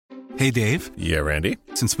Hey, Dave. Yeah, Randy?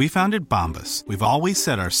 Since we founded Bombas, we've always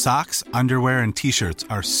said our socks, underwear, and T-shirts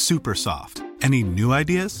are super soft. Any new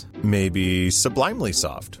ideas? Maybe sublimely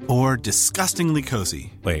soft. Or disgustingly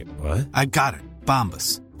cozy. Wait, what? I got it.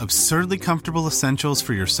 Bombas. Absurdly comfortable essentials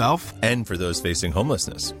for yourself and for those facing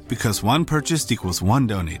homelessness. Because one purchased equals one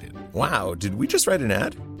donated. Wow, did we just write an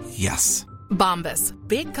ad? Yes. Bombas.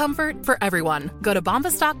 Big comfort for everyone. Go to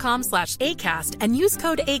bombas.com/ACAST and use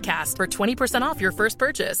code ACAST for 20% off your first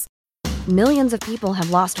purchase. Millions of people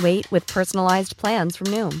have lost weight with personalized plans from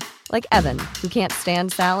Noom. Like Evan, who can't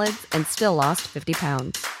stand salads and still lost 50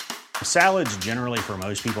 pounds. Salads generally for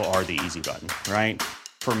most people are the easy button, right?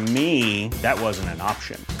 For me, that wasn't an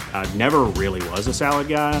option. I never really was a salad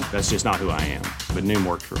guy. That's just not who I am. But Noom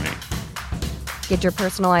worked for me. Get your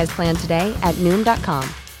personalized plan today at Noom.com.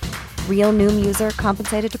 Real Noom user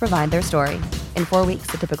compensated to provide their story. In 4 weeks,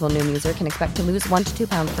 the typical Noom user can expect to lose 1 to 2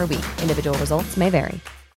 pounds per week. Individual results may vary.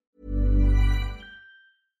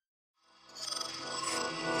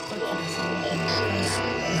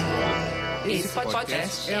 Esse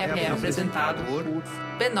podcast é apresentado por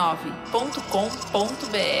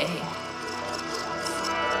b9.com.br.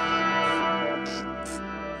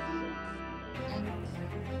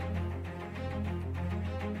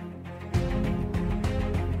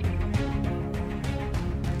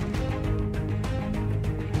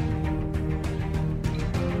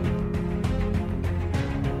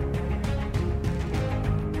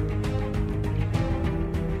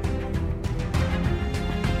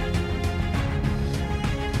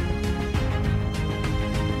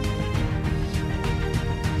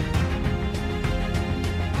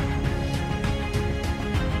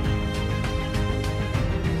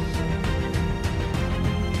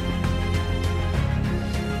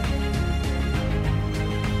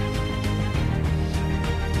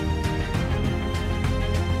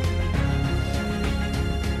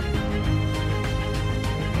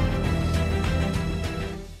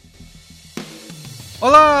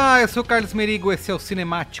 Olá, eu sou o Carlos Merigo, esse é o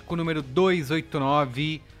Cinemático número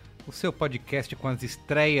 289, o seu podcast com as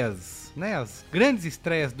estreias, né, as grandes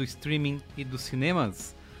estreias do streaming e dos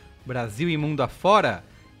cinemas, Brasil e mundo afora.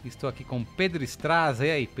 Estou aqui com Pedro Estraza.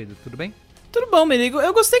 E aí, Pedro, tudo bem? Tudo bom, Merigo.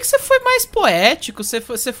 Eu gostei que você foi mais poético,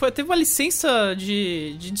 teve uma licença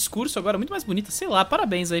de discurso agora muito mais bonita, sei lá,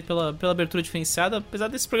 parabéns aí pela abertura diferenciada, apesar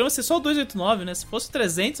desse programa ser só o 289, né, se fosse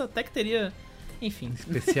 300 até que teria... Enfim.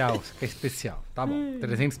 Especial, você quer especial. Tá bom,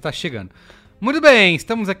 300 tá chegando. Muito bem,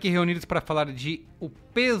 estamos aqui reunidos para falar de O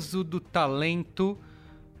Peso do Talento,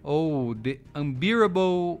 ou The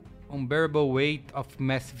Unbearable Weight of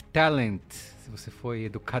Massive Talent, se você foi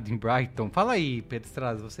educado em Brighton. Fala aí, Pedro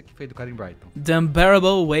Estraza, você que foi educado em Brighton. The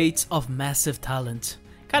Unbearable Weight of Massive Talent.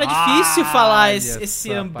 Cara, é difícil falar esse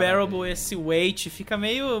unbearable, esse weight, fica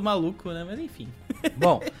meio maluco, né? Mas enfim.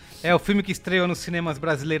 Bom, é o filme que estreou nos cinemas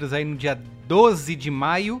brasileiros aí no dia 12 de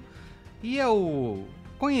maio. E é o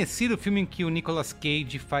conhecido filme em que o Nicolas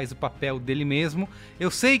Cage faz o papel dele mesmo. Eu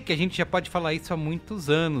sei que a gente já pode falar isso há muitos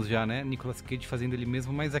anos já, né? Nicolas Cage fazendo ele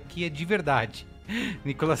mesmo, mas aqui é de verdade.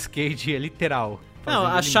 Nicolas Cage é literal. Não,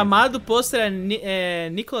 a chamada do pôster é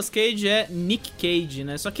Nicolas Cage é Nick Cage,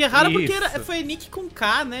 né? Só que é raro porque foi Nick com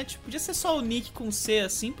K, né? Tipo, podia ser só o Nick com C,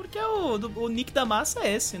 assim, porque o Nick da massa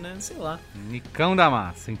é esse, né? Sei lá. Nicão da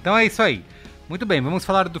massa. Então é isso aí. Muito bem, vamos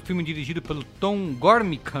falar do filme dirigido pelo Tom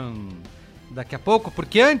Gormican daqui a pouco,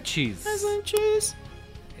 porque antes... Mas antes...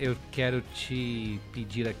 eu quero te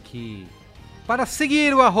pedir aqui para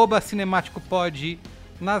seguir o @cinemáticopod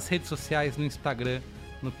nas redes sociais, no Instagram,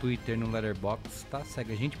 no Twitter, no Letterboxd, tá?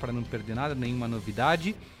 Segue a gente para não perder nada, nenhuma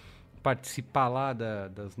novidade. Participar lá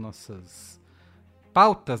das nossas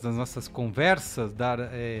pautas, das nossas conversas,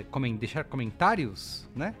 deixar comentários,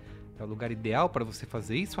 né? É o lugar ideal para você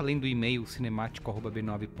fazer isso, além do e-mail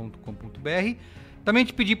cinemático@b9.com.br. Também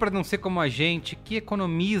te pedir para não ser como a gente, que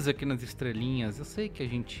economiza aqui nas estrelinhas. Eu sei que a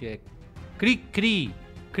gente é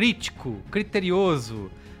crítico,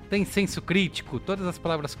 criterioso, tem senso crítico, todas as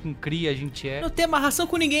palavras com cri a gente é. Não tem amarração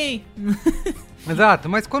com ninguém. Exato,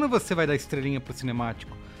 mas quando você vai dar estrelinha pro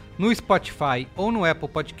Cinemático no Spotify ou no Apple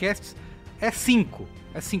Podcasts, é 5.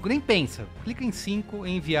 É 5, nem pensa. Clica em 5,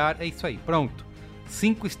 enviar, é isso aí, pronto.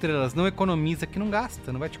 5 estrelas, não economiza, que não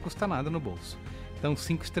gasta, não vai te custar nada no bolso. Então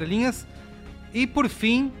 5 estrelinhas. E por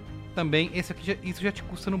fim, também, isso já te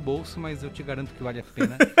custa no bolso, mas eu te garanto que vale a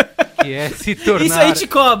pena. Que é se tornar... Isso aí te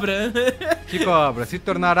cobra. Te cobra. Se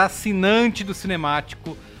tornar assinante do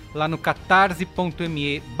Cinemático lá no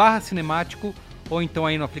catarse.me/cinemático ou então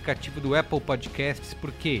aí no aplicativo do Apple Podcasts,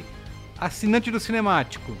 porque assinante do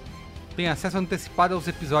Cinemático tem acesso antecipado aos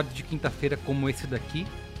episódios de quinta-feira como esse daqui,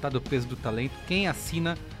 tá? Do Peso do Talento. Quem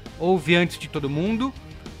assina ouve antes de todo mundo.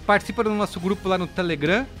 Participa do nosso grupo lá no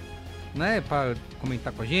Telegram, né? Pra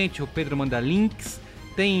comentar com a gente. O Pedro manda links.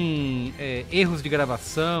 Tem erros de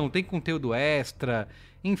gravação, tem conteúdo extra,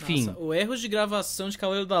 enfim. Nossa, o erros de gravação de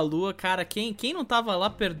Cavaleiro da Lua, cara, quem não tava lá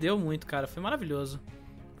perdeu muito, cara. Foi maravilhoso.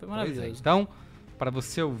 Foi maravilhoso. Então, para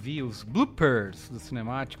você ouvir os bloopers do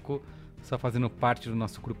Cinemático, só fazendo parte do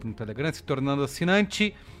nosso grupo no Telegram, se tornando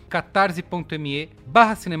assinante,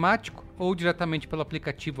 catarse.me/cinemático ou diretamente pelo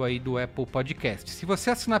aplicativo aí do Apple Podcasts. Se você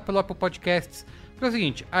assinar pelo Apple Podcasts, é o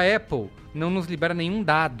seguinte, a Apple não nos libera nenhum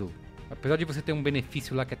dado. Apesar de você ter um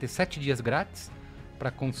benefício lá que é ter 7 dias grátis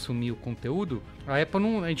para consumir o conteúdo, a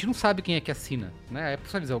gente não sabe quem é que assina, né? A Apple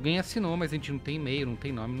só diz, alguém assinou, mas a gente não tem e-mail, não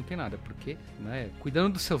tem nome, não tem nada, porque, né,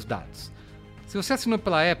 cuidando dos seus dados. Se você assinou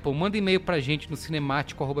pela Apple, manda e-mail pra gente no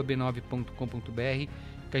cinemático@b9.com.br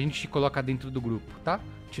que a gente te coloca dentro do grupo, tá?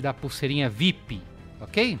 Te dá a pulseirinha VIP,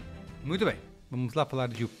 ok? Muito bem. Vamos lá falar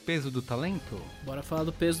de O Peso do Talento? Bora falar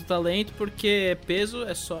do peso do talento, porque peso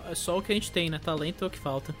é só o que a gente tem, né? Talento é o que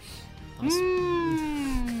falta. Nossa.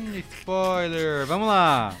 Spoiler! Vamos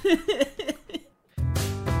lá!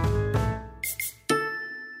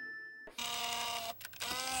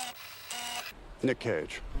 Nick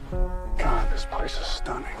Cage. God, this place is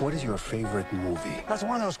stunning. What is your favorite movie? That's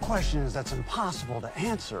one of those questions that's impossible to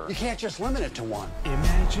answer. You can't just limit it to one.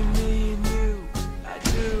 Imagine me and you, I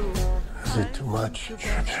do. Is it too much?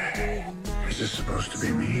 Is this supposed to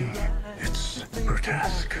be me? It's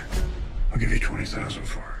grotesque. I'll give you 20,000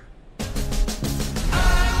 for it.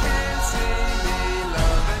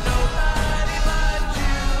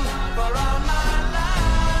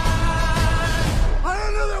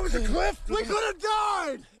 A cliff? We could have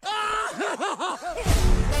died!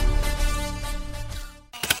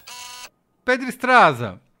 Pedro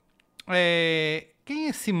Estraza, quem é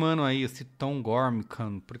esse mano aí, esse Tom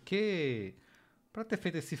Gormican? Porque pra ter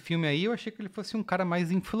feito esse filme aí, eu achei que ele fosse um cara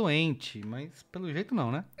mais influente, mas pelo jeito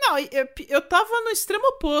não, né? Não, eu tava no extremo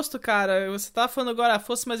oposto, cara. Você tava falando agora,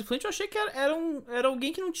 fosse mais influente, eu achei que era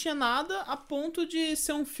alguém que não tinha nada a ponto de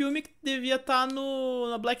ser um filme que devia estar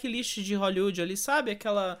na blacklist de Hollywood ali, sabe?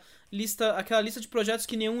 Aquela lista de projetos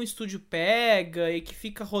que nenhum estúdio pega e que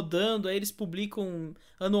fica rodando, aí eles publicam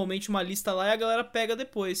anualmente uma lista lá e a galera pega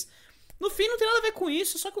depois. No fim, não tem nada a ver com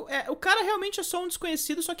isso, só que o cara realmente é só um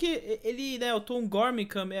desconhecido, só que ele, né, o Tom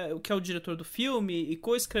Gormican, que é o diretor do filme e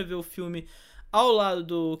co-escreveu o filme ao lado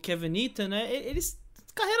do Kevin Eaton, né, eles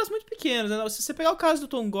carreiras muito pequenas, né? Se você pegar o caso do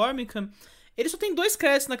Tom Gormican, ele só tem 2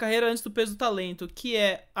 créditos na carreira antes do Peso do Talento, que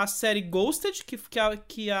é a série Ghosted,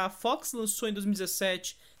 que a Fox lançou em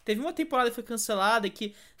 2017, teve uma temporada que foi cancelada,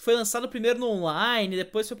 que foi lançado primeiro no online,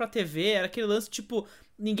 depois foi pra TV, era aquele lance, tipo,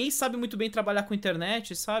 ninguém sabe muito bem trabalhar com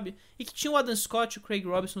internet, sabe? E que tinha o Adam Scott e o Craig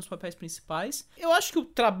Robinson nos papéis principais. Eu acho que o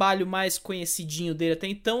trabalho mais conhecidinho dele até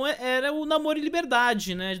então era o Namoro e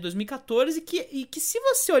Liberdade, né, de 2014, e que se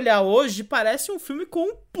você olhar hoje, parece um filme com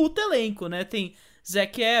um puta elenco, né? Tem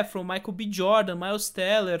Zac Efron, Michael B. Jordan, Miles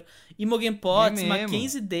Teller, Imogen Poots,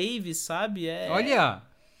 Mackenzie Davis, sabe? Olha!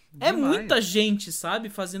 É muita gente, sabe,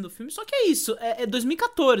 fazendo o filme. Só que é isso, é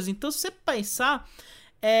 2014. Então, se você pensar,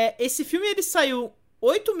 esse filme ele saiu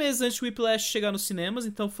 8 meses antes de Whiplash chegar nos cinemas,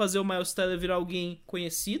 então fazer o Miles Teller virar alguém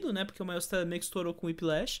conhecido, né, porque o Miles Teller meio que estourou com o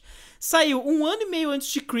Whiplash. Saiu 1 ano e meio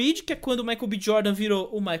antes de Creed, que é quando o Michael B. Jordan virou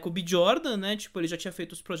o Michael B. Jordan, né, tipo, ele já tinha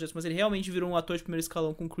feito os projetos, mas ele realmente virou um ator de primeiro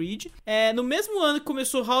escalão com Creed. No mesmo ano que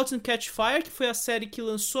começou Halt and Catch Fire, que foi a série que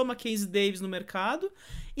lançou a Mackenzie Davis no mercado.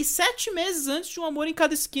 E 7 meses antes de Um Amor em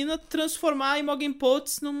Cada Esquina transformar a Imogen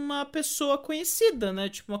Poots numa pessoa conhecida, né?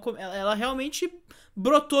 Tipo, ela realmente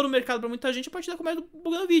brotou no mercado pra muita gente a partir da comédia do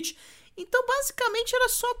Bogdanovich. Então, basicamente, era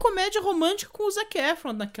só comédia romântica com o Zac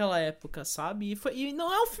Efron naquela época, sabe? E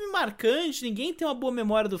não é um filme marcante, ninguém tem uma boa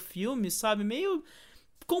memória do filme, sabe? Meio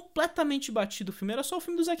completamente batido o filme, era só o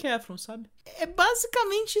filme do Zac Efron, sabe? É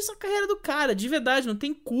basicamente isso a carreira do cara, de verdade, não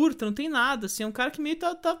tem curta, não tem nada, assim, é um cara que meio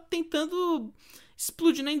tá tentando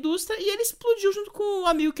explodir na indústria, e ele explodiu junto com o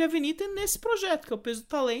amigo Kevin Eaton nesse projeto, que é o Peso do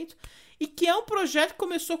Talento, e que é um projeto que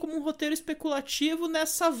começou como um roteiro especulativo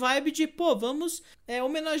nessa vibe de, pô, vamos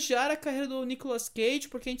homenagear a carreira do Nicolas Cage,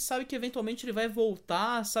 porque a gente sabe que eventualmente ele vai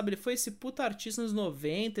voltar, sabe? Ele foi esse puta artista nos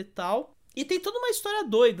 90 e tal. E tem toda uma história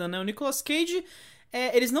doida, né? O Nicolas Cage...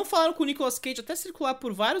 eles não falaram com o Nicolas Cage até circular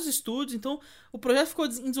por vários estúdios, então o projeto ficou em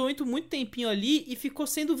desenvolvimento muito tempinho ali e ficou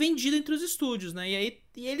sendo vendido entre os estúdios, né?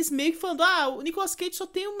 E eles meio que falando, o Nicolas Cage só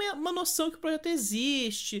tem uma noção que o projeto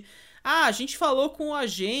existe, a gente falou com o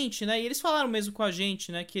agente, né? E eles falaram mesmo com a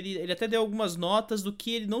gente, né? Que ele até deu algumas notas do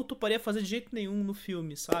que ele não toparia fazer de jeito nenhum no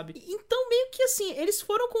filme, sabe? Então, meio que assim, eles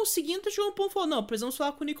foram conseguindo, chegou um ponto e falou, não, precisamos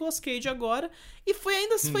falar com o Nicolas Cage agora. E foi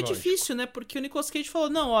foi difícil, né? Porque o Nicolas Cage falou,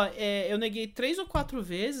 não, ó, eu neguei 3 ou 4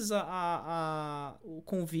 vezes o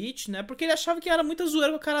convite, né? Porque ele achava que era muita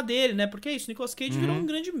zoeira com a cara dele, né? Porque é isso, o Nicolas Cage virou um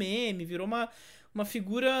grande meme, virou uma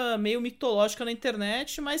figura meio mitológica na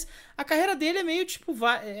internet, mas a carreira dele é meio tipo...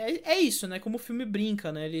 É isso, né? Como o filme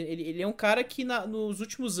brinca, né? Ele é um cara que nos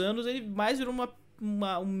últimos anos ele mais virou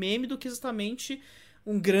um meme do que exatamente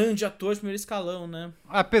um grande ator de primeiro escalão, né?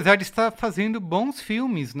 Apesar de estar fazendo bons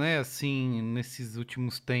filmes, né? Assim, nesses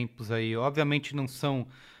últimos tempos aí. Obviamente não são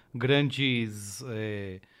grandes...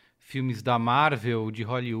 filmes da Marvel, de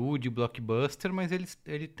Hollywood, blockbuster, mas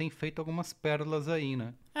ele tem feito algumas pérolas aí,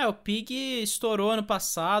 né? O Pig estourou ano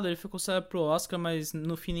passado, ele foi considerado pro Oscar, mas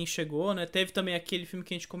no fim nem chegou, né? Teve também aquele filme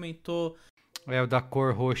que a gente comentou... O da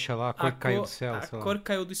cor roxa lá, a cor que caiu do céu. A cor que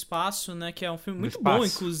caiu do espaço, né? Que é um filme muito bom,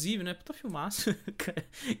 inclusive, né? Puta filmaço.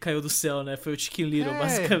 Caiu do céu, né? Foi o Chicken Little,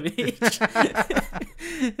 basicamente.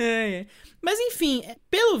 Mas enfim,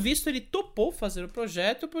 pelo visto ele topou fazer o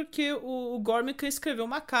projeto porque o Gormican escreveu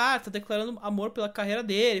uma carta declarando amor pela carreira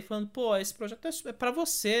dele, falando, pô, esse projeto é pra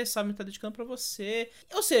você, sabe? Me tá dedicando pra você.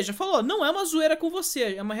 Ou seja, falou, não é uma zoeira com você,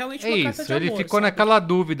 é realmente uma carta de amor. Ele ficou naquela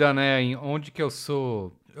dúvida, né? Em onde que eu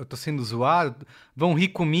tô sendo zoado, vão rir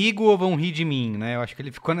comigo ou vão rir de mim, né? Eu acho que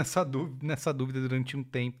ele ficou nessa dúvida durante um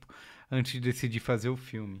tempo, antes de decidir fazer o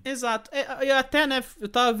filme. Exato. Eu até, né, eu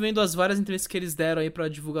tava vendo as várias entrevistas que eles deram aí pra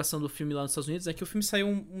divulgação do filme lá nos Estados Unidos, que o filme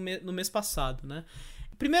saiu no mês passado, né?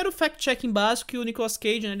 Primeiro fact-checking básico que o Nicolas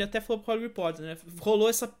Cage, né, ele até falou pro Hollywood Reporter, né? Rolou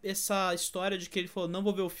essa história de que ele falou, não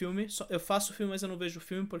vou ver o filme, eu faço o filme, mas eu não vejo o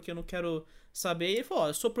filme porque eu não quero saber. E ele falou,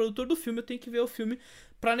 eu sou produtor do filme, eu tenho que ver o filme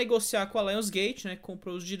pra negociar com a Lionsgate, né, que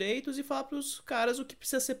comprou os direitos e falar pros caras o que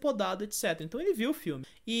precisa ser podado, etc. Então ele viu o filme.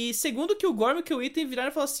 E segundo que o Gorman e o Ethan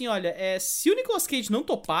viraram e falaram assim, olha, se o Nicolas Cage não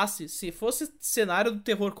topasse, se fosse cenário do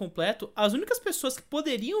terror completo, as únicas pessoas que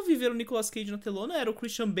poderiam viver o Nicolas Cage na telona eram o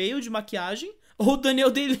Christian Bale de maquiagem ou o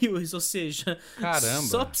Daniel Day-Lewis, ou seja, caramba,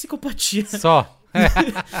 só psicopatia.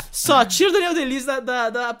 Só tira o Daniel Day-Lewis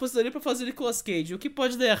da aposentadoria pra fazer o Nicolas Cage. O que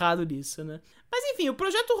pode dar errado nisso, né? Mas enfim, o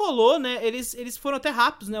projeto rolou, né? Eles foram até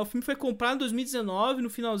rápidos, né? O filme foi comprado em 2019, no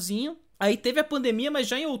finalzinho. Aí teve a pandemia, mas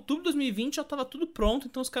já em outubro de 2020 já tava tudo pronto.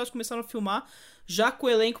 Então os caras começaram a filmar já com o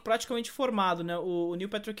elenco praticamente formado, né? O Neil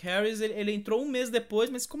Patrick Harris, ele entrou um mês depois,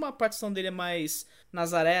 mas como a partição dele é mais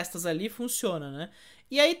nas arestas ali, funciona, né?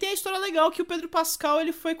 E aí tem a história legal que o Pedro Pascal,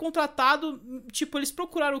 ele foi contratado, tipo, eles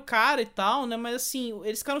procuraram o cara e tal, né, mas assim,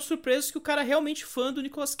 eles ficaram surpresos que o cara é realmente fã do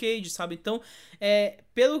Nicolas Cage, sabe? Então,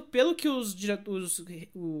 pelo que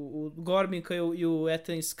o Gorman e o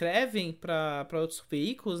Ethan escrevem pra outros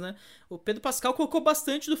veículos, né, o Pedro Pascal colocou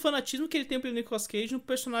bastante do fanatismo que ele tem pelo Nicolas Cage no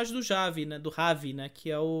personagem do Javi, né, do Ravi, né,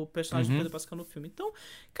 que é o personagem do Pedro Pascal no filme. Então,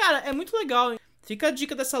 cara, é muito legal. Fica a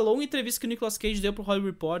dica dessa longa entrevista que o Nicolas Cage deu pro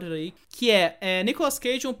Hollywood Reporter aí, que Nicolas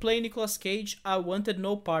Cage on Play Nicolas Cage, I Wanted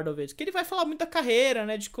No Part of It. Que ele vai falar muito da carreira,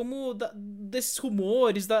 né, de como, desses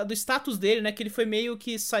rumores, do status dele, né, que ele foi meio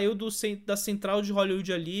que saiu da central de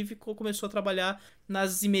Hollywood ali e começou a trabalhar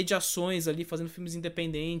nas imediações ali, fazendo filmes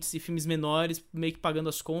independentes e filmes menores, meio que pagando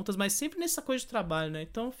as contas, mas sempre nessa coisa de trabalho, né.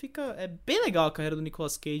 Então é bem legal a carreira do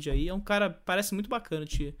Nicolas Cage aí, é um cara, parece muito bacana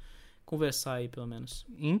de conversar aí, pelo menos.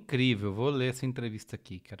 Incrível, vou ler essa entrevista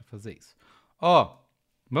aqui, quero fazer isso.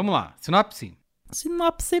 Vamos lá, sinopse.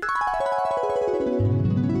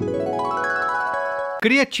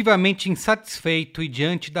 Criativamente insatisfeito e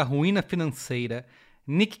diante da ruína financeira,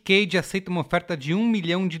 Nick Cage aceita uma oferta de $1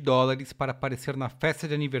 milhão para aparecer na festa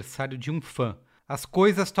de aniversário de um fã. As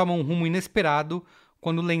coisas tomam um rumo inesperado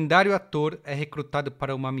quando o lendário ator é recrutado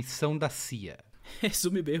para uma missão da CIA.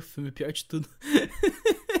 Resume bem o filme, pior de tudo.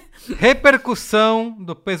 Repercussão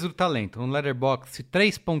do Peso do Talento. No Letterboxd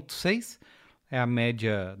 3.6 é a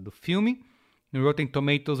média do filme. No Rotten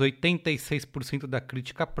Tomatoes 86% da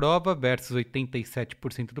crítica aprova versus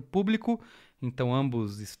 87% do público. Então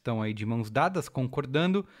ambos estão aí de mãos dadas,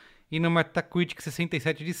 concordando. E no Metacritic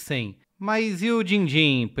 67 de 100. Mas e o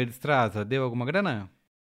Din-Din, Pedro Estraza, deu alguma grana?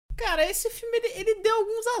 Cara, esse filme, ele deu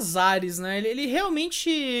alguns azares, né? Ele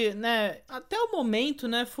realmente, né, até o momento,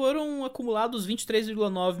 né, foram acumulados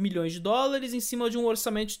 23,9 milhões de dólares em cima de um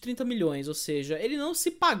orçamento de 30 milhões, ou seja, ele não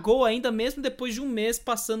se pagou ainda mesmo depois de um mês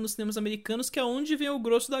passando nos cinemas americanos, que é onde vem o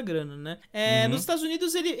grosso da grana, né? Nos Estados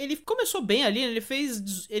Unidos, ele começou bem ali, né? Ele fez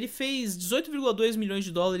 18,2 milhões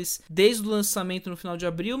de dólares desde o lançamento no final de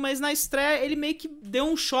abril, mas na estreia ele meio que deu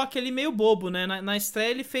um choque ali meio bobo, né? Na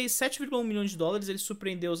estreia ele fez 7,1 milhões de dólares, ele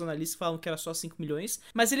surpreendeu os os analistas falam que era só 5 milhões.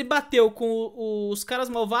 Mas ele bateu com Os Caras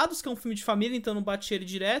Malvados, que é um filme de família, então não bate ele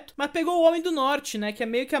direto. Mas pegou O Homem do Norte, né? Que é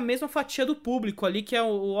meio que a mesma fatia do público ali, que é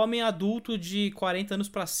o homem adulto de 40 anos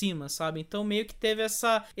pra cima, sabe? Então meio que teve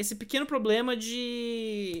esse pequeno problema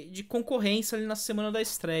de concorrência ali na semana da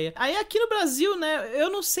estreia. Aí aqui no Brasil, né? Eu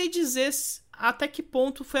não sei dizer até que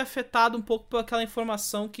ponto foi afetado um pouco por aquela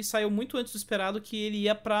informação que saiu muito antes do esperado, que ele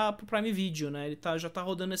ia pro Prime Video, né? Ele já tá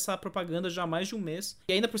rodando essa propaganda já há mais de um mês.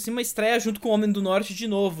 E ainda por cima estreia junto com o Homem do Norte de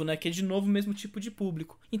novo, né? Que é de novo o mesmo tipo de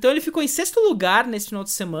público. Então ele ficou em 6º lugar nesse final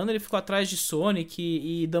de semana, ele ficou atrás de Sonic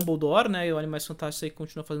e Dumbledore, né? E o Animais Fantásticos aí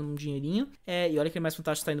continua fazendo um dinheirinho. E olha que o Animais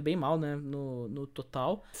Fantásticos tá indo bem mal, né? No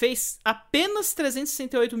total. Fez apenas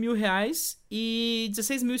R$368 mil e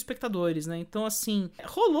 16 mil espectadores, né? Então, assim,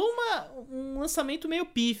 rolou um lançamento meio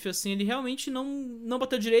pífio, assim, ele realmente não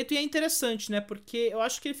bateu direito, e é interessante, né? Porque eu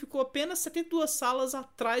acho que ele ficou apenas 72 salas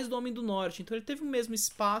atrás do Homem do Norte, então ele teve o mesmo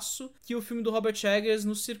espaço que o filme do Robert Eggers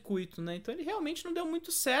no circuito, né? Então ele realmente não deu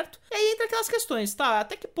muito certo. E aí entra aquelas questões, tá?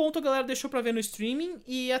 Até que ponto a galera deixou pra ver no streaming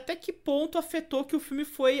e até que ponto afetou que o filme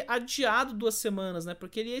foi adiado 2 semanas, né?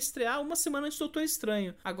 Porque ele ia estrear uma semana antes do Doutor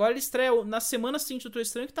Estranho. Agora ele estreia na semana seguinte do Doutor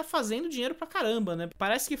Estranho, que tá fazendo dinheiro pra caramba, né?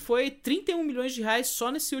 Parece que foi 31 milhões de reais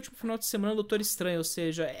só nesse último final de semana do Doutor Estranho, ou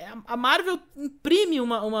seja, a Marvel imprime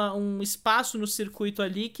um espaço no circuito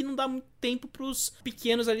ali que não dá muito tempo pros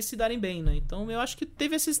pequenos ali se darem bem, né? Então eu acho que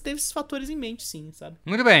teve esses fatores em mente, sim, sabe?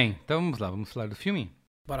 Muito bem, então vamos falar do filme?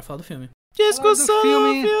 Bora falar do filme. Discussão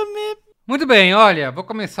do filme. Muito bem, olha, vou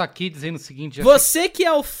começar aqui dizendo o seguinte... Você que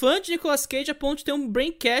é o fã de Nicolas Cage, a ponto de ter um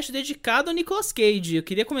Braincast dedicado ao Nicolas Cage. Eu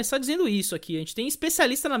queria começar dizendo isso aqui. A gente tem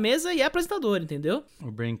especialista na mesa e é apresentador, entendeu?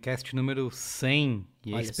 O Braincast número 100.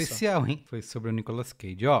 E é especial, hein? Foi sobre o Nicolas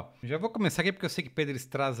Cage. Ó, já vou começar aqui porque eu sei que Pedro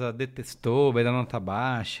Estraza detestou, vai dar nota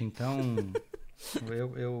baixa, então...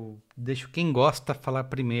 Eu deixo quem gosta falar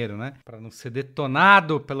primeiro, né? Pra não ser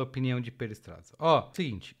detonado pela opinião de Pedro Estraza. Ó,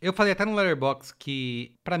 seguinte, eu falei até no Letterboxd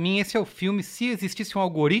que, pra mim, esse é o filme. Se existisse um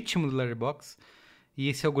algoritmo do Letterboxd e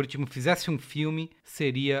esse algoritmo fizesse um filme,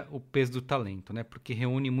 seria O Peso do Talento, né? Porque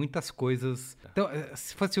reúne muitas coisas. Então,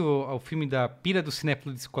 se fosse o filme da pira do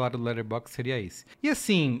cinéfilo descolar do Letterboxd, seria esse. E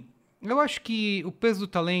assim... Eu acho que O Peso do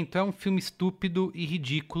Talento é um filme estúpido e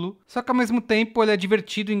ridículo, só que ao mesmo tempo ele é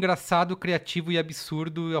divertido, engraçado, criativo e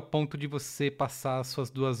absurdo, ao ponto de você passar as suas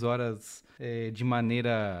 2 horas de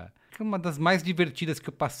maneira... uma das mais divertidas que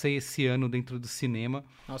eu passei esse ano dentro do cinema.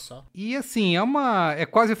 Nossa. E assim, eu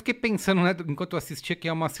fiquei pensando, né, enquanto eu assistia, que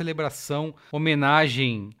é uma celebração,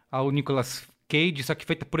 homenagem ao Nicolas Cage, só que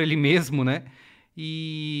feita por ele mesmo, né?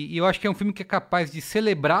 E eu acho que é um filme que é capaz de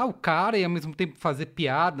celebrar o cara e ao mesmo tempo fazer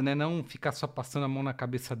piada, né? Não ficar só passando a mão na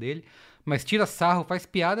cabeça dele, mas tira sarro, faz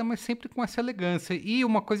piada, mas sempre com essa elegância. E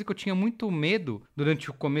uma coisa que eu tinha muito medo durante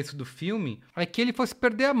o começo do filme é que ele fosse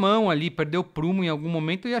perder a mão ali, perder o prumo em algum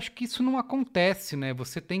momento, e acho que isso não acontece, né?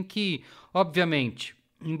 Você tem que, obviamente,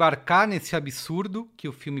 embarcar nesse absurdo que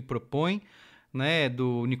o filme propõe, né,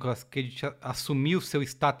 do Nicolas Cage assumir o seu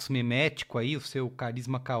status memético aí, o seu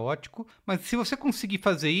carisma caótico, mas se você conseguir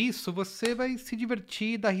fazer isso, você vai se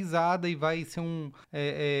divertir, dar risada e vai ser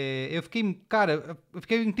eu fiquei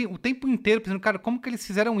o tempo inteiro pensando, cara, como que eles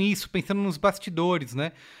fizeram isso? Pensando nos bastidores,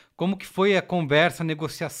 né? Como que foi a conversa, a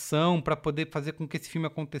negociação para poder fazer com que esse filme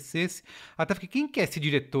acontecesse. Até porque quem que é esse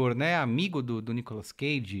diretor, né? Amigo do Nicolas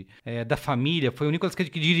Cage, da família, foi o Nicolas Cage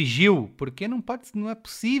que dirigiu, porque não é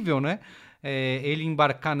possível, né? Ele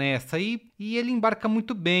embarcar nessa, e ele embarca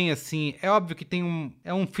muito bem, assim, é óbvio que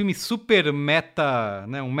é um filme super meta,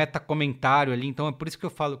 né, um meta comentário ali, então é por isso que eu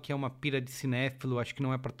falo que é uma pira de cinéfilo, acho que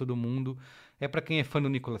não é pra todo mundo, é pra quem é fã do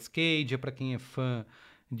Nicolas Cage, é pra quem é fã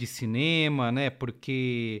de cinema, né,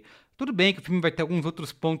 porque... Tudo bem que o filme vai ter alguns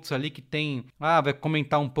outros pontos ali que tem... vai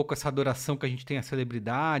comentar um pouco essa adoração que a gente tem às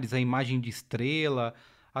celebridades, a imagem de estrela,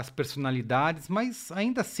 as personalidades, mas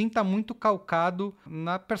ainda assim tá muito calcado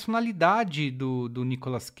na personalidade do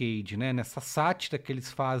Nicolas Cage, né? Nessa sátira que eles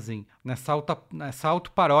fazem, nessa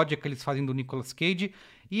autoparódia que eles fazem do Nicolas Cage,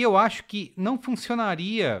 e eu acho que não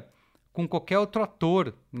funcionaria com qualquer outro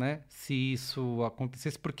ator, né? Se isso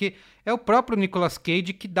acontecesse, porque é o próprio Nicolas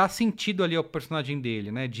Cage que dá sentido ali ao personagem dele,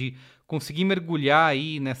 né? De conseguir mergulhar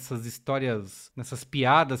aí nessas histórias, nessas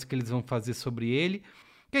piadas que eles vão fazer sobre ele.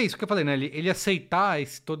 Que é isso que eu falei, né? Ele aceitar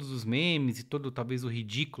todos os memes e todo, talvez, o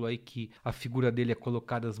ridículo aí que a figura dele é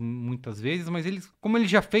colocada muitas vezes, mas como ele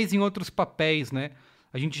já fez em outros papéis, né?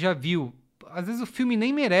 A gente já viu. Às vezes o filme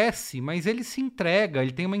nem merece, mas ele se entrega,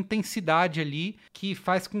 ele tem uma intensidade ali que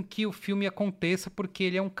faz com que o filme aconteça, porque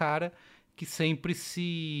ele é um cara que sempre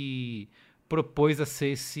se propôs a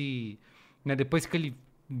ser esse... Né? Depois que ele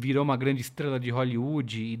virou uma grande estrela de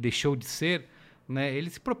Hollywood e deixou de ser... né? Ele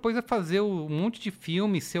se propôs a fazer um monte de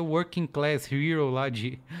filme, ser o working class hero lá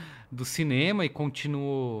do cinema e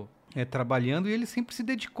continuou trabalhando, e ele sempre se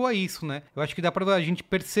dedicou a isso, né? Eu acho que dá pra gente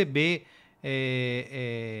perceber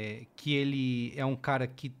que ele é um cara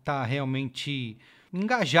que tá realmente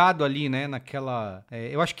engajado ali, né, naquela...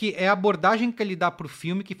 eu acho que é a abordagem que ele dá pro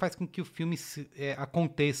filme que faz com que o filme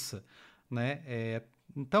aconteça, né?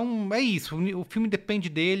 Então, é isso. O filme depende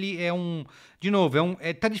dele, de novo,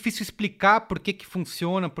 tá difícil explicar por que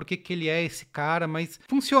funciona, por que ele é esse cara, mas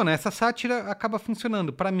funciona. Essa sátira acaba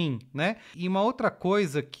funcionando pra mim, né? E uma outra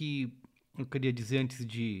coisa que eu queria dizer antes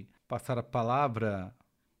de passar a palavra,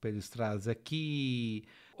 Pedro Straz, é que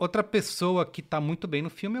outra pessoa que tá muito bem no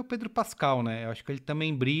filme é o Pedro Pascal, né? Eu acho que ele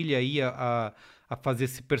também brilha aí a fazer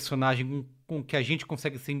esse personagem com que a gente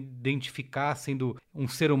consegue se identificar, sendo um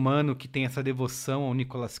ser humano que tem essa devoção ao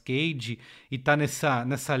Nicolas Cage e tá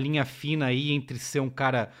nessa linha fina aí entre ser um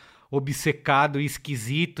cara obcecado e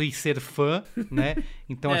esquisito e ser fã, né?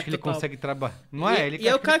 Então acho que ele consegue trabalhar. Não é? E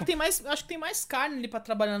é o cara que tem mais... Acho que tem mais carne ali pra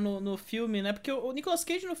trabalhar no filme, né? Porque o Nicolas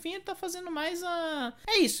Cage, no fim, ele tá fazendo mais a...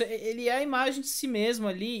 É isso, ele é a imagem de si mesmo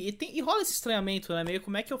ali. E rola esse estranhamento, né? Meio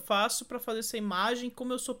como é que eu faço pra fazer essa imagem,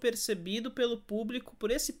 como eu sou percebido pelo público, por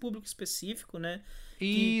esse público específico, né?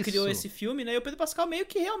 Que criou esse filme, né? E o Pedro Pascal meio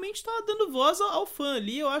que realmente tá dando voz ao fã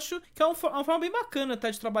ali. Eu acho que é uma forma bem bacana, tá?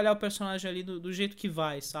 De trabalhar o personagem ali do jeito que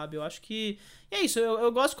vai, sabe? Eu acho que... E é isso,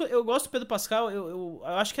 eu gosto do Pedro Pascal, eu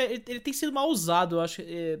acho que ele tem sido mal usado. Eu acho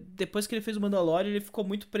que depois que ele fez o Mandalorian, ele ficou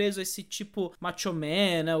muito preso a esse tipo macho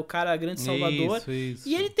man, né? O cara grande salvador. Isso.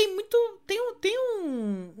 E ele tem muito... Tem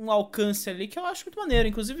um alcance ali que eu acho muito maneiro.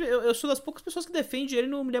 Inclusive, eu sou das poucas pessoas que defendem ele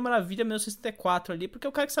no Mulher Maravilha 1964 ali, porque é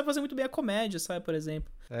o cara que sabe fazer muito bem a comédia, sabe, por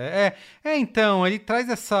exemplo. Então, ele traz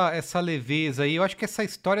essa leveza aí. Eu acho que essa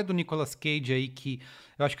história do Nicolas Cage aí, que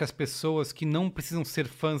eu acho que as pessoas que não precisam ser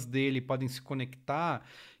fãs dele podem se conectar,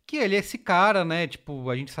 que ele é esse cara, né? Tipo,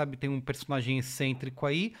 a gente sabe, tem um personagem excêntrico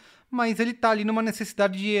aí, mas ele tá ali numa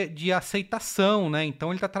necessidade de aceitação, né?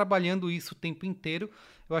 Então ele tá trabalhando isso o tempo inteiro.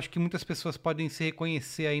 Eu acho que muitas pessoas podem se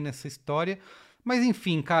reconhecer aí nessa história. Mas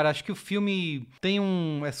enfim, cara, acho que o filme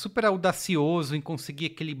é super audacioso em conseguir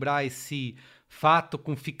equilibrar esse fato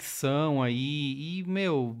com ficção aí. E,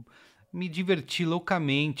 me diverti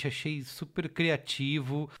loucamente, achei super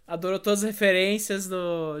criativo. Adorou todas as referências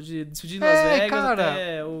de Las Vegas, cara,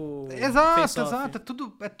 até o... Exato.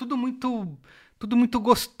 É tudo muito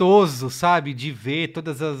gostoso, sabe? De ver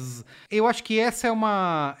todas as... Eu acho que essa é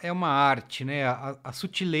uma arte, né? A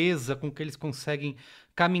sutileza com que eles conseguem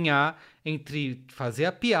caminhar entre fazer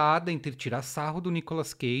a piada, entre tirar sarro do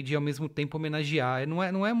Nicolas Cage e ao mesmo tempo homenagear.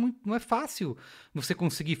 Não é fácil você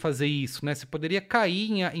conseguir fazer isso, né? Você poderia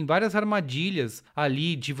cair em várias armadilhas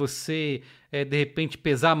ali de você, de repente,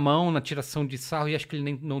 pesar a mão na tiração de sarro, e acho que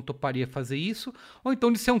ele não toparia fazer isso, ou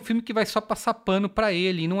então de ser um filme que vai só passar pano pra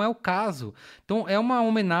ele, e não é o caso. Então é uma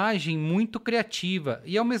homenagem muito criativa,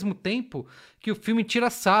 e ao mesmo tempo que o filme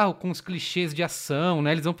tira sarro com os clichês de ação,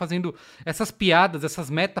 né? Eles vão fazendo essas piadas, essas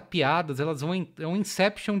meta-piadas, elas vão... É um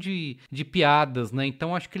inception de piadas, né?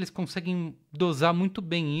 Então acho que eles conseguem dosar muito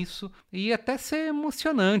bem isso e até ser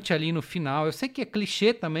emocionante ali no final. Eu sei que é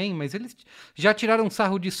clichê também, mas eles já tiraram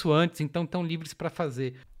sarro disso antes, então estão livres para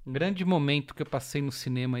fazer. Um grande momento que eu passei no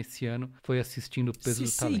cinema esse ano foi assistindo O Peso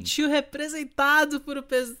do Talento. Se sentiu representado por O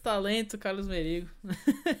Peso do Talento, Carlos Merigo.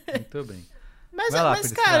 Muito bem.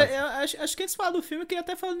 Mas cara, eu acho que antes de falar do filme, eu queria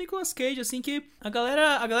até falar do Nicolas Cage, assim, que a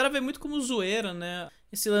galera vê muito como zoeira, né?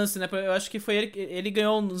 Esse lance, né? Eu acho que foi ele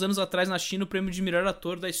ganhou uns anos atrás na China o prêmio de melhor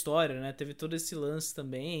ator da história, né? Teve todo esse lance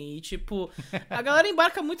também. E, tipo, a galera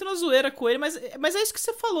embarca muito na zoeira com ele, mas é isso que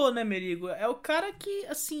você falou, né, Merigo? É o cara que,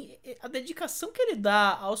 assim, a dedicação que ele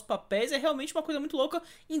dá aos papéis é realmente uma coisa muito louca,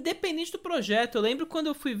 independente do projeto. Eu lembro quando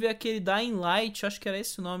eu fui ver aquele Dying Light, acho que era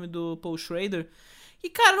esse o nome do Paul Schrader. E,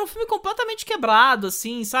 cara, era um filme completamente quebrado,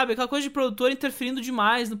 assim, sabe? Aquela coisa de produtor interferindo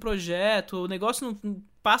demais no projeto, o negócio não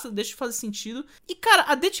deixa de fazer sentido. E, cara,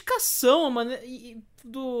 a dedicação, mano,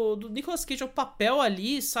 do Nicolas Cage ao papel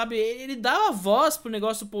ali, sabe? Ele dava voz pro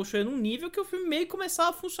negócio do Paul Schrader num nível que o filme meio que começava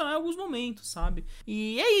a funcionar em alguns momentos, sabe?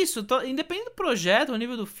 E é isso, independente do projeto, o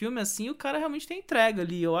nível do filme, assim, o cara realmente tem entrega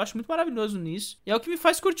ali. Eu acho muito maravilhoso nisso. E é o que me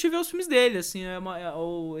faz curtir ver os filmes dele, assim,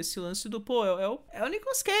 esse lance do, pô, é o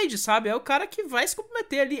Nicolas Cage, sabe? É o cara que vai se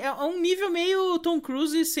comprometer ali. É um nível meio Tom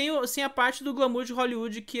Cruise sem a parte do glamour de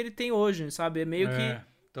Hollywood que ele tem hoje, sabe? É meio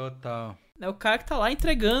que... Total. É o cara que tá lá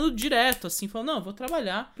entregando direto, assim, falando, não, eu vou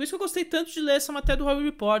trabalhar. Por isso que eu gostei tanto de ler essa matéria do Hollywood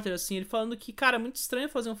Reporter, assim, ele falando que, cara, é muito estranho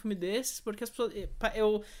fazer um filme desses, porque as pessoas...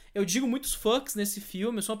 Eu digo muitos fucks nesse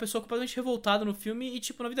filme, eu sou uma pessoa completamente revoltada no filme e,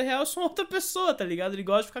 tipo, na vida real eu sou outra pessoa, tá ligado? Ele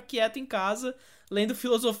gosta de ficar quieto em casa, lendo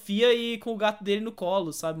filosofia e com o gato dele no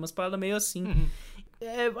colo, sabe? Umas paradas meio assim.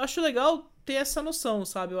 Eu acho legal ter essa noção,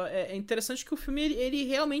 sabe? É interessante que o filme, ele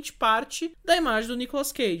realmente parte da imagem do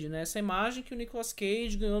Nicolas Cage, né? Essa imagem que o Nicolas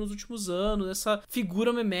Cage ganhou nos últimos anos, essa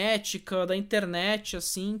figura memética da internet,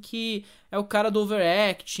 assim, que é o cara do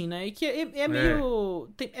overacting, né? E que é meio...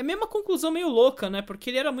 É meio uma conclusão meio louca, né? Porque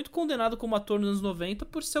ele era muito condenado como ator nos anos 90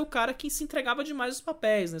 por ser o cara que se entregava demais aos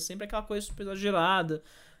papéis, né? Sempre aquela coisa super exagerada.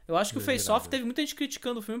 Eu acho que o Face Off teve muita gente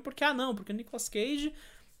criticando o filme porque, porque o Nicolas Cage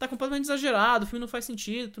tá completamente exagerado, o filme não faz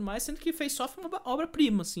sentido e tudo mais, sendo que Face Off é uma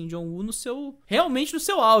obra-prima, assim, John Woo realmente no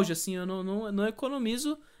seu auge, assim, eu não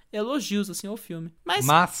economizo elogios, assim, ao filme. Mas,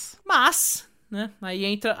 né, aí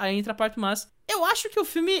entra a parte mas. Eu acho que o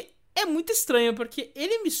filme é muito estranho, porque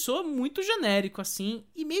ele me soa muito genérico, assim,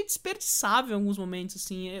 e meio desperdiçável em alguns momentos,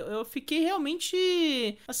 assim. Eu fiquei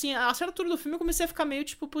realmente... Assim, a certa altura do filme eu comecei a ficar meio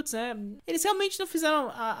tipo, putz, eles realmente não fizeram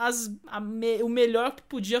o melhor que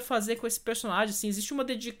podia fazer com esse personagem, assim. Existe uma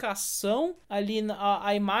dedicação ali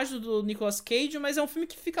à imagem do Nicolas Cage, mas é um filme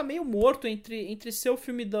que fica meio morto entre ser o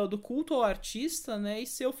filme do culto ao artista, né, e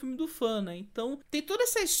ser o filme do fã, né. Então, tem toda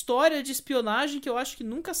essa história de espionagem que eu acho que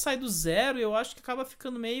nunca sai do zero, e eu acho que acaba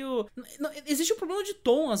ficando meio... Existe um problema de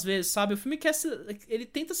tom, às vezes, sabe? O filme ele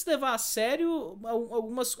tenta se levar a sério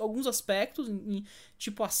alguns aspectos,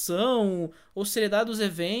 tipo ação ou seriedade dos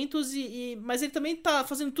eventos, mas ele também tá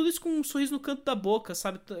fazendo tudo isso com um sorriso no canto da boca,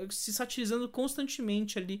 sabe? Se satirizando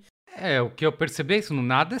constantemente ali. O que eu percebi é isso,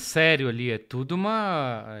 nada é sério ali, é tudo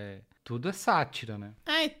tudo é sátira, né?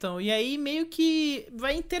 Então, e aí meio que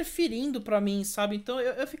vai interferindo pra mim, sabe? Então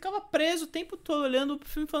eu ficava preso o tempo todo olhando pro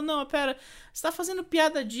filme e falando, não, pera, você tá fazendo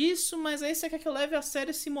piada disso, mas aí você quer que eu leve a sério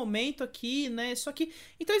esse momento aqui, né? Só que...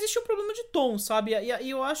 Então existe um problema de tom, sabe? E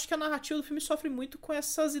eu acho que a narrativa do filme sofre muito com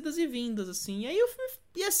essas idas e vindas, assim. E aí o filme...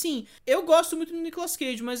 E assim, eu gosto muito do Nicolas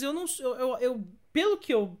Cage, mas eu não... Pelo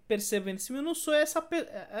que eu percebo nesse filme, eu não sou essa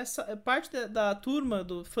parte da turma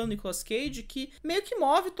do fã do Nicolas Cage que meio que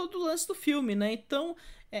move todo o lance do filme, né? Então,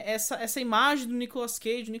 essa imagem do Nicolas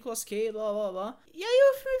Cage, blá, blá, blá. E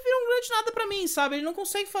aí o filme vira um grande nada pra mim, sabe? Ele não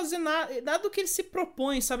consegue fazer nada do que ele se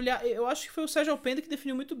propõe, sabe? Eu acho que foi o Sérgio Alpendre que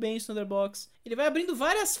definiu muito bem isso no Thunderbox. Ele vai abrindo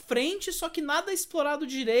várias frentes, só que nada é explorado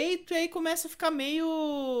direito, e aí começa a ficar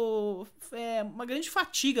meio... uma grande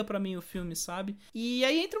fatiga pra mim o filme, sabe? E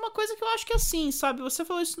aí entra uma coisa que eu acho que é assim, sabe? Você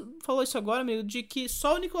falou isso agora, amigo, de que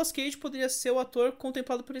só o Nicolas Cage poderia ser o ator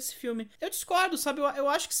contemplado por esse filme. Eu discordo, sabe? Eu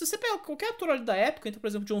acho que se você pegar qualquer ator ali da época, então, por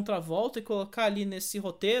exemplo, John Travolta, e colocar ali nesse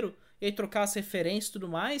roteiro, e aí trocar as referências e tudo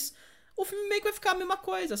mais, o filme meio que vai ficar a mesma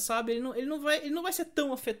coisa, sabe? Ele não vai ser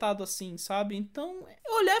tão afetado assim, sabe? Então,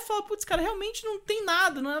 eu olhar e falar, putz, cara, realmente não tem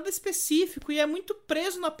nada, não é nada específico, e é muito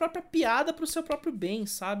preso na própria piada pro seu próprio bem,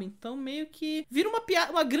 sabe? Então, meio que vira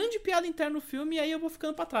uma grande piada interna no filme, e aí eu vou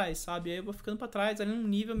ficando pra trás, sabe? Aí eu vou ficando pra trás, ali num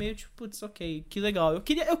nível meio tipo, putz, ok, que legal. Eu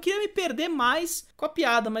queria me perder mais com a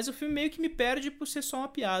piada, mas o filme meio que me perde por ser só uma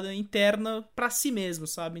piada interna pra si mesmo,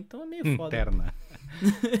 sabe? Então é meio foda. Interna.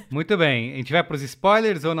 Muito bem, a gente vai pros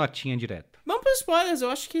spoilers ou notinha direto? Vamos pros spoilers, eu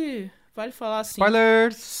acho que vale falar assim.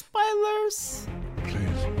 Spoilers!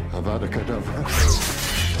 Please, Avada Kedavra.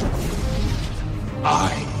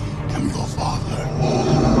 I am your father.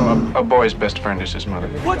 A boy's best friend is his mother.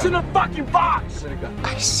 What's in the fucking box?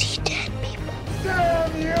 I see dead people.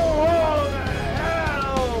 Damn you all to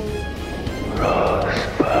hell!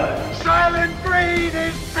 Rosebud. Silent breed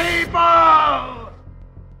is people!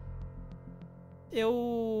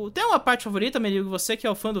 Eu tenho uma parte favorita, Merigo, você que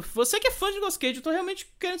é fã de Nicolas Cage, eu tô realmente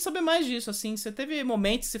querendo saber mais disso, assim. Você teve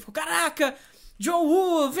momentos que você ficou, caraca, John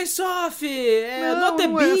Woo, Face Off, Not the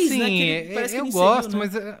Beast, assim, né? Parece que eu ele gosto,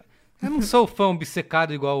 inseriu, né? mas eu não sou fã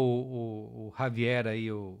obcecado igual o Javier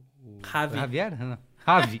aí, o Javier? Não.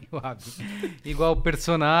 O Ravi. Igual o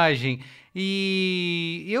personagem.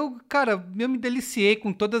 E eu me deliciei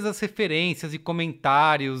com todas as referências e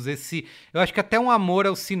comentários. Eu acho que até um amor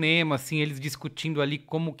ao cinema, assim, eles discutindo ali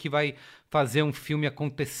como que vai fazer um filme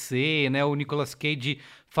acontecer, né? O Nicolas Cage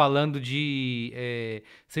falando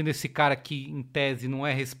sendo esse cara que, em tese, não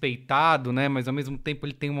é respeitado, né? Mas, ao mesmo tempo,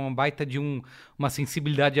 ele tem uma baita de uma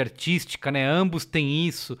sensibilidade artística, né? Ambos têm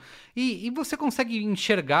isso. E você consegue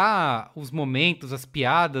enxergar os momentos, as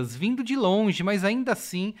piadas, vindo de longe, mas, ainda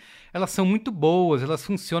assim, elas são muito boas, elas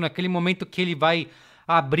funcionam. Aquele momento que ele vai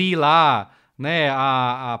abrir lá, né,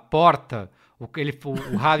 a porta,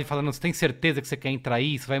 o Ravi falando, você tem certeza que você quer entrar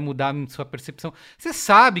aí? Isso vai mudar a sua percepção. Você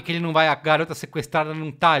sabe que ele não vai, a garota sequestrada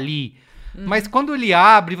não tá ali. Mas quando ele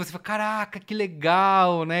abre, você fala, caraca, que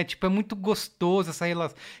legal, né? Tipo, é muito gostoso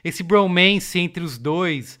esse bromance entre os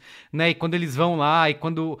dois, né? E quando eles vão lá, e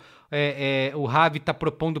quando o Ravi tá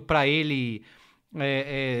propondo pra ele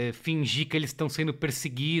fingir que eles estão sendo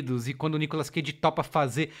perseguidos, e quando o Nicolas Cage topa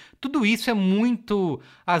fazer, tudo isso é muito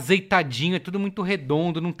azeitadinho, é tudo muito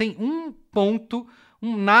redondo, não tem um ponto,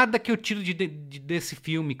 nada que eu tiro desse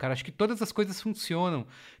filme, cara. Acho que todas as coisas funcionam,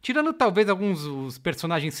 tirando talvez alguns os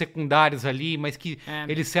personagens secundários ali, mas que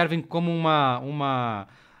eles servem como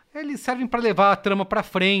eles servem pra levar a trama pra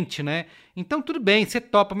frente, né? Então tudo bem, você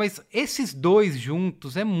topa, mas esses dois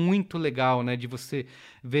juntos é muito legal, né? De você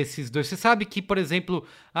ver esses dois. Você sabe que, por exemplo,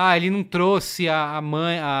 ele não trouxe a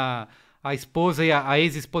mãe, a esposa, a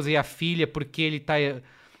ex-esposa e a filha, porque ele tá...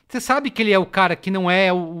 Você sabe que ele é o cara que não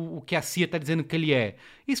é o que a CIA tá dizendo que ele é.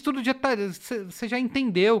 Isso tudo já tá... Você já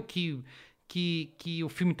entendeu que o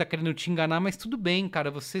filme tá querendo te enganar, mas tudo bem,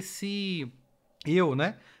 cara. Eu,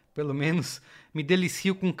 né? Pelo menos me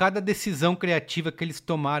delicio com cada decisão criativa que eles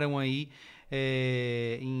tomaram aí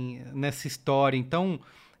nessa história. Então,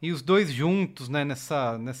 e os dois juntos, né,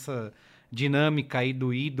 nessa dinâmica aí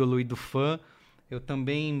do ídolo e do fã, eu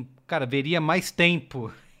também, cara, veria mais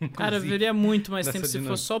tempo. Cara, eu veria muito mais tempo se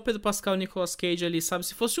fosse só o Pedro Pascal e o Nicolas Cage ali, sabe?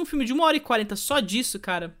 Se fosse um filme de 1h40 só disso,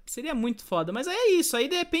 cara, seria muito foda. Mas é isso, aí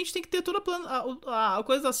de repente tem que ter toda a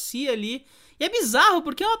coisa da CIA ali. E é bizarro,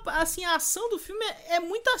 porque assim, a ação do filme é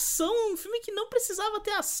muita ação, um filme que não precisava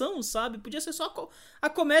ter ação, sabe? Podia ser só a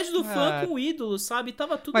comédia do fã com o ídolo, sabe?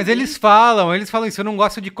 Tava tudo Mas bem. eles falam isso, eu não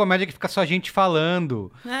gosto de comédia que fica só gente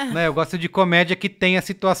falando, né? Eu gosto de comédia que tenha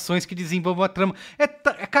situações que desenvolvam a trama.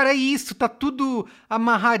 Cara, é isso, tá tudo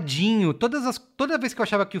amarradinho. Toda vez que eu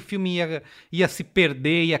achava que o filme ia se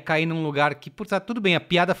perder, ia cair num lugar que, tá tudo bem, a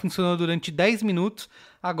piada funcionou durante 10 minutos,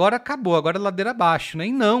 agora acabou, agora é ladeira abaixo, né?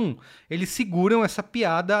 E não, eles seguram essa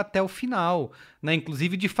piada até o final, né?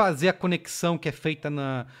 Inclusive de fazer a conexão que é feita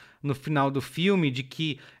no final do filme, de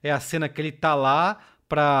que é a cena que ele tá lá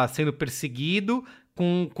sendo perseguido,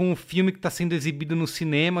 com o filme que tá sendo exibido nos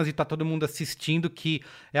cinemas e tá todo mundo assistindo, que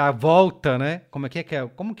é a volta, né? Como que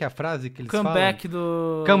é a frase que eles Comeback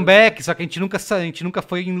falam? Comeback, só que a gente nunca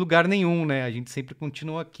foi em lugar nenhum, né? A gente sempre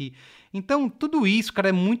continua aqui. Então, tudo isso, cara,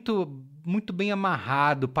 é muito, muito bem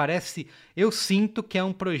amarrado. Eu sinto que é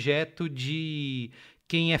um projeto de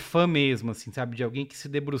quem é fã mesmo, assim, sabe? De alguém que se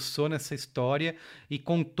debruçou nessa história e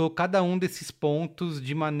contou cada um desses pontos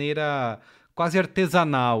de maneira quase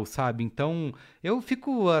artesanal, sabe? Então, eu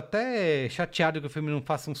fico até chateado que o filme não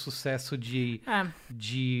faça um sucesso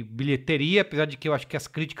de bilheteria, apesar de que eu acho que as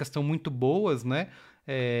críticas estão muito boas, né?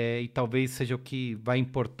 E talvez seja o que vai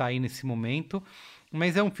importar aí nesse momento.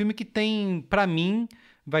 Mas é um filme que tem, pra mim,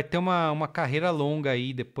 vai ter uma carreira longa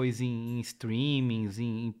aí depois em streamings,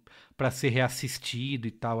 pra ser reassistido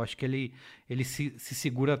e tal. Acho que ele se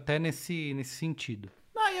segura até nesse sentido.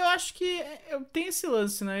 Eu acho que tem esse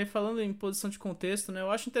lance, né? Falando em posição de contexto, né?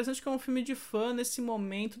 Eu acho interessante que é um filme de fã nesse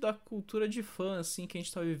momento da cultura de fã, assim, que a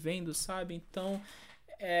gente tá vivendo, sabe? Então,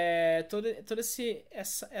 toda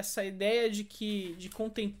essa ideia de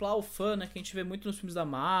contemplar o fã, né? Que a gente vê muito nos filmes da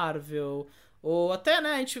Marvel, ou até,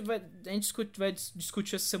 né? A gente vai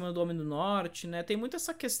discutir essa semana do Homem do Norte, né? Tem muito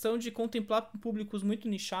essa questão de contemplar públicos muito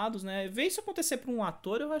nichados, né? Ver isso acontecer pra um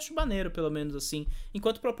ator, eu acho maneiro, pelo menos, assim,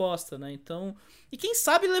 enquanto proposta, né? Então, e quem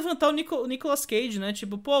sabe levantar o Nicolas Cage, né?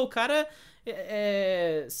 Tipo, o cara,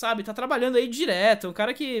 sabe, tá trabalhando aí direto, é um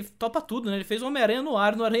cara que topa tudo, né? Ele fez o Homem-Aranha no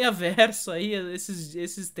Aranha-Verso aí,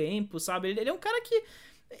 esses tempos, sabe? Ele é um cara que...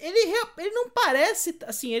 Ele não parece...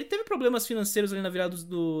 Assim, ele teve problemas financeiros ali na virada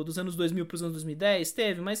dos anos 2000 pros anos 2010,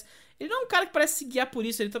 teve, mas ele não é um cara que parece se guiar por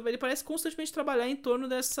isso, ele parece constantemente trabalhar em torno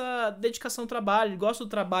dessa dedicação ao trabalho, ele gosta do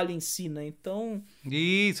trabalho em si, né? Então...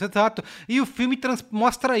 Isso, exato. E o filme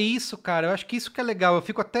mostra isso, cara. Eu acho que isso que é legal. Eu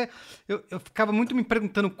fico até... Eu ficava muito me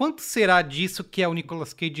perguntando quanto será disso que é o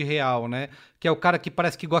Nicolas Cage real, né? Que é o cara que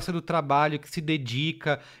parece que gosta do trabalho, que se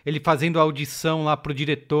dedica, ele fazendo audição lá pro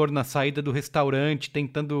diretor na saída do restaurante,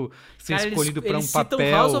 tentando ser escolhido pra um papel. Eles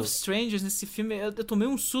citam House of Strangers nesse filme. Eu tomei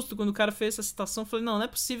um susto quando o cara fez essa citação. Falei, não é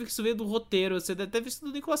possível que isso veio do roteiro. Você deve ter visto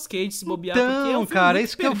do Nicolas Cage se bobear, então, porque é um filme cara, muito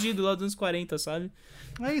isso perdido lá dos anos 40, sabe?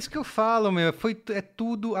 É isso que eu falo, meu. É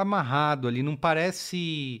tudo amarrado ali, não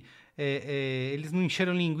parece... eles não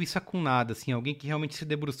encheram linguiça com nada, assim, alguém que realmente se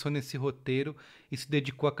debruçou nesse roteiro e se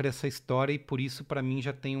dedicou a criar essa história, e por isso, pra mim,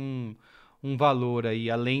 já tem um valor aí,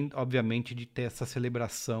 além, obviamente, de ter essa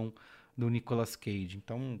celebração do Nicolas Cage.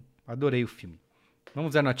 Então, adorei o filme.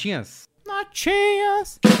 Vamos ver notinhas?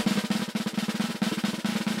 Notinhas!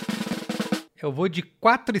 Eu vou de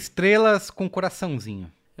 4 estrelas com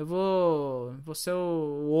coraçãozinho. Eu vou ser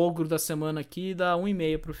o ogro da semana aqui e dar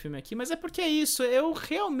 1,5 pro filme aqui. Mas é porque é isso. Eu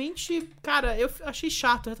realmente... Cara, eu achei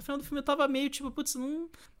chato. No final do filme eu tava meio tipo... Putz,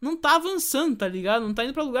 não tá avançando, tá ligado? Não tá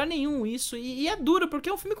indo pra lugar nenhum isso. E é duro, porque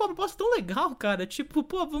é um filme com uma proposta tão legal, cara. Tipo,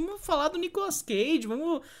 pô, vamos falar do Nicolas Cage.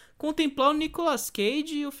 Vamos contemplar o Nicolas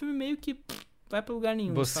Cage. E o filme meio que... vai pra lugar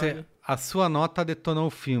nenhum, sabe? A sua nota detonou o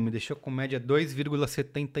filme, deixou com média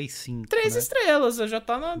 2,75. 3 né? estrelas, já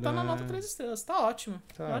tá na nota 3 estrelas, tá ótimo.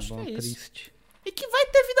 Tá eu acho bom, que é isso. triste. E que vai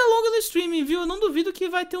ter vida longa no streaming, viu? Eu não duvido que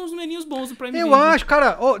vai ter uns numerinhos bons no Prime Eu Video. acho,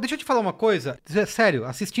 cara, deixa eu te falar uma coisa. Sério,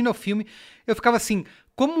 assistindo ao filme, eu ficava assim...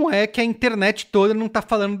 Como é que a internet toda não tá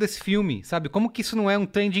falando desse filme, sabe? Como que isso não é um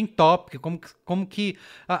trending topic? Como que...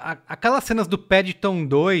 aquelas cenas do Paddington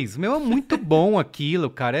 2, meu, é muito bom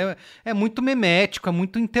aquilo, cara. É muito memético, é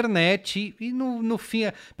muito internet. E no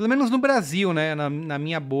fim, pelo menos no Brasil, né? Na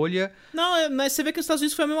minha bolha... Não, mas você vê que nos Estados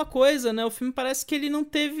Unidos foi a mesma coisa, né? O filme parece que ele não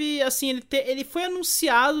teve... Assim, ele foi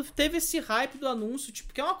anunciado, teve esse hype do anúncio,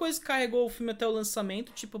 tipo, que é uma coisa que carregou o filme até o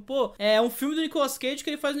lançamento. Tipo, pô, é um filme do Nicolas Cage que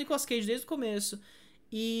ele faz o Nicolas Cage desde o começo.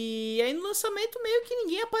 E aí no lançamento meio que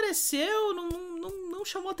ninguém apareceu, não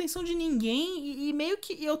chamou a atenção de ninguém e meio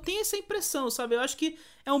que eu tenho essa impressão, sabe? Eu acho que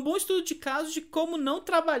é um bom estudo de caso de como não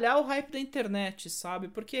trabalhar o hype da internet, sabe?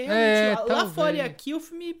 Porque realmente lá fora e aqui o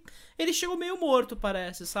filme, ele chegou meio morto,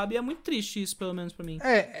 parece, sabe? E é muito triste isso, pelo menos pra mim.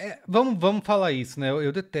 Vamos falar isso, né?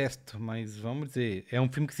 Eu detesto, mas vamos dizer, é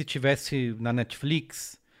um filme que se tivesse na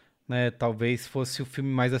Netflix... Né, talvez fosse o filme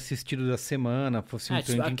mais assistido da semana, fosse um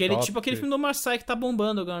trending topic. Tipo aquele filme do Omar Sy que tá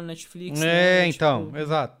bombando agora na Netflix. Então, tipo...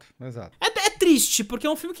 exato. É triste, porque é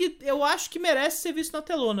um filme que eu acho que merece ser visto na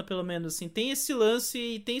telona, pelo menos, assim. Tem esse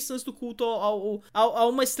lance do culto a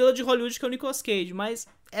uma estrela de Hollywood que é o Nicolas Cage, mas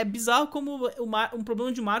é bizarro como um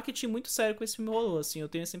problema de marketing muito sério com esse filme rolou, assim. Eu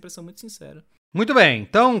tenho essa impressão muito sincera. Muito bem,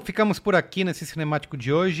 então ficamos por aqui nesse cinemático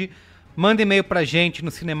de hoje. Manda e-mail pra gente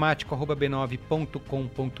no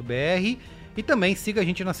cinemático@b9.com.br e também siga a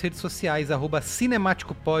gente nas redes sociais,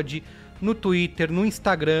 @cinemáticopod, no Twitter, no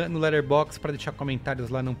Instagram, no Letterboxd, para deixar comentários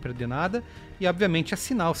lá, não perder nada. E, obviamente,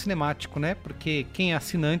 assinar o Cinemático, né? Porque quem é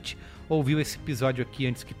assinante ouviu esse episódio aqui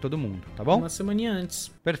antes que todo mundo, tá bom? Uma semaninha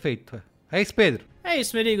antes. Perfeito. É isso, Pedro. É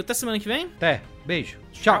isso, Merigo. Até semana que vem? Até. Beijo.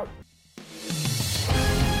 Tchau.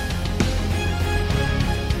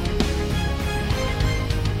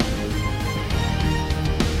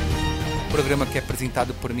 O programa que é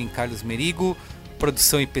apresentado por mim, Carlos Merigo,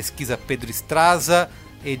 produção e pesquisa Pedro Estraza,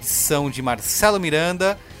 edição de Marcelo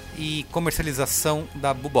Miranda e comercialização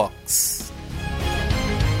da Bubox.